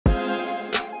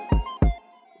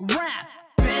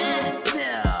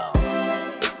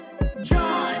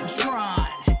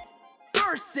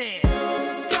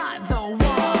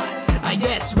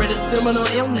seminal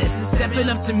illness is stepping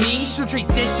up to me. She'll treat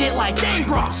this shit like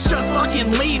gangrels. Just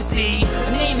fucking leave, see.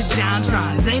 My name is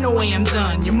JonTron, ain't no way I'm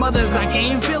done. Your mother's a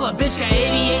game filler, bitch got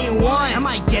 88 and 1. I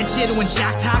might get shit when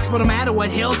Jacque talks, but no matter what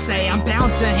he'll say, I'm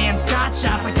bound to hand Scott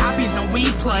shots like copies on we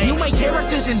play. You make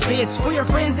characters and bits for your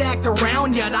friends to act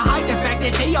around ya, to hide the fact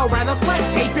that they all rather flex.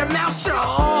 Tape your mouth shut.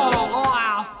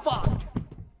 Oh, fuck.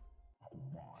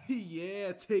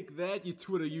 Yeah, take that, you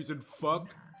Twitter using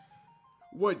fuck.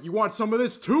 What, you want some of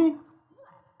this too?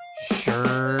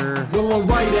 Sure. Well,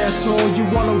 alright, asshole, you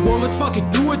want a war? Let's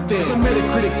fucking do it then. Some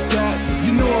Metacritic scat,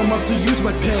 you know I'm up to use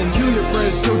my pen. Kill your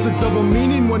friend, so it's a double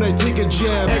meaning when I take a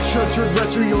jab.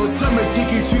 Extraterrestrial, it's time I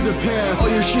take you to the past. All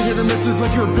your shit hit or misses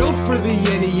like you're built for the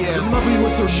NES. Lovely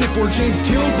was so shitboard, James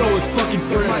killed all his fucking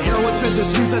friends. My arrow was fed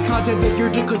this news as content that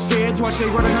your dickless fans watch. They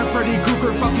run around Freddy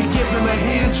Krueger, fucking give them a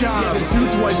hand job. Yeah, this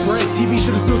dude's white bread, TV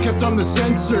should've still kept on the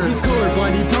censor. He's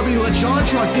colorblind, he probably let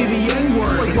JonTron say the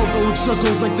N-word. So I won't go in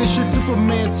circles like this shit.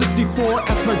 Superman 64,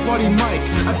 ask my buddy Mike.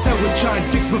 I've dealt with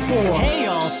giant dicks before. Hey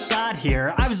all, Scott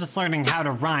here. I was just learning how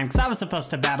to rhyme, cause I was supposed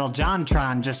to battle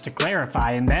JonTron, just to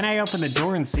clarify, and then I opened the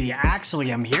door and see,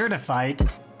 actually I'm here to fight.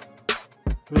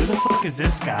 Who the fuck is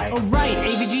this guy? Oh right,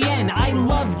 AVGN, I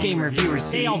love game reviewers.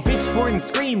 They all bitch, sport, and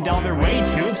screamed all their way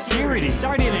to obscurity.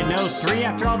 Started in 03,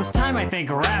 after all this time I think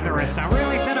rather it's not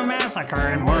really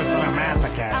Cinemassacre and more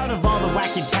Cinemassacus. Out of all the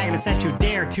wacky antagonists that you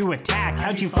dare to attack,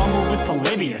 how'd you fumble with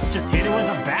Polybius? Just hit it with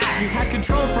a bat. You had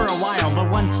control for a while,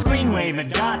 but one screen wave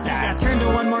had got that. You got turned to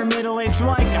one more middle-aged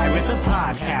white guy with a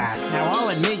podcast. Now I'll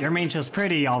admit your main show's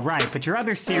pretty alright, but your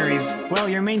other series, well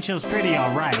your main show's pretty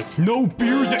alright. No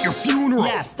beers at your funeral!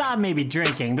 Yeah, stop maybe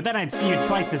drinking, but then I'd see you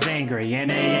twice as angry in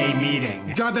AA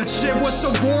meeting. God, that shit was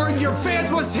so boring, your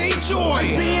fans must hate joy!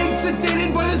 Being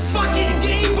sedated by this fucking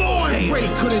Game Boy! Ray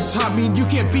couldn't top me, and you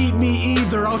can't beat me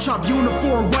either. I'll chop you into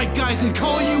 4 white guys and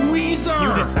call you Weezer!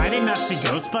 You decided not to see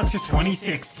Ghostbusters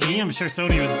 2016? I'm sure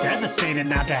Sony was devastated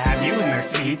not to have you in their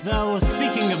seats. Though,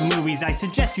 speaking of movies, I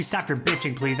suggest you stop your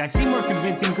bitching, please. I've seen more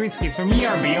convincing green screens from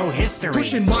r.o.b history.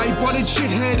 Pushing my button,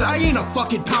 shithead, I ain't a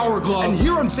fucking power glove. And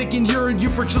here I'm thinking hearing you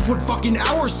for just 1 fucking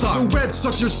hour suck. The web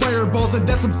sucks your spider balls and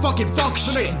that's some fucking fuck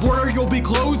shit. The next border you'll be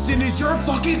closing is your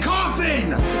fucking coffin.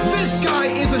 This guy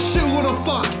is a shitload of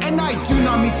fuck, and I do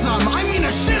not mean some, I mean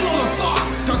a shitload of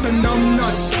fuck. Scott the numb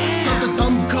nuts, Scott the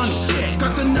dumb cunt,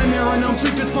 Scott the nightmare on Elm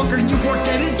Street, cause fucker you work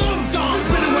at it, dumb dumb.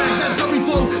 Spin a whack, that dummy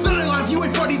flow, then I laugh, you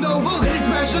ain't funny though. Hit it,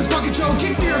 smash this fucking show,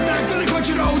 kicks to your back, then I punch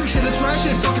your nose. Shit is trash,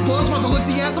 it fucking blows, want to lick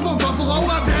the ass of a buffalo.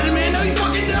 I've had him, man, now you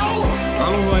fucking know.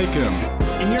 I don't like him.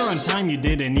 In your own time, you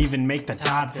didn't even make the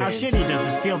top. How shitty does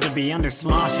it feel to be under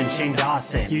Smosh and Shane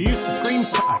Dawson? You used to scream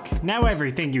fuck, now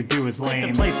everything you do is lame.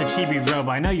 Take the place of Chibi Robe,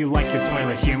 I know you like your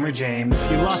toilet humor, James.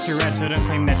 You lost your red, so don't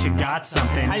claim that you got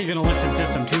something. How you gonna listen to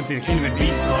some tunes that can't even beat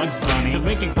Bugs Bunny? Cause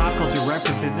making pop culture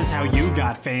references is how you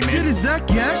got famous. Shit, is that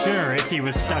gas? Sure, if he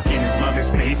was stuck in his mother's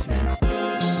basement.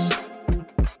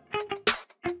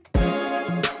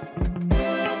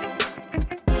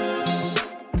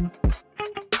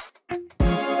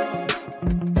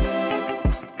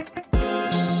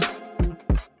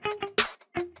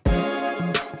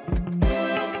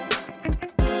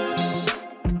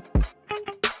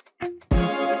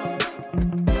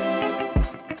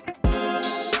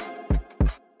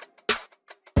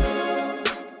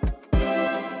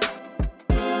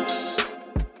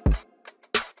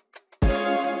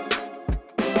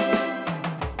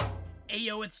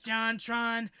 Ayo, it's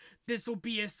JonTron. This'll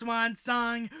be a swan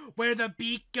song. Where the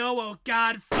beat go, oh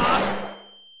god, fuck.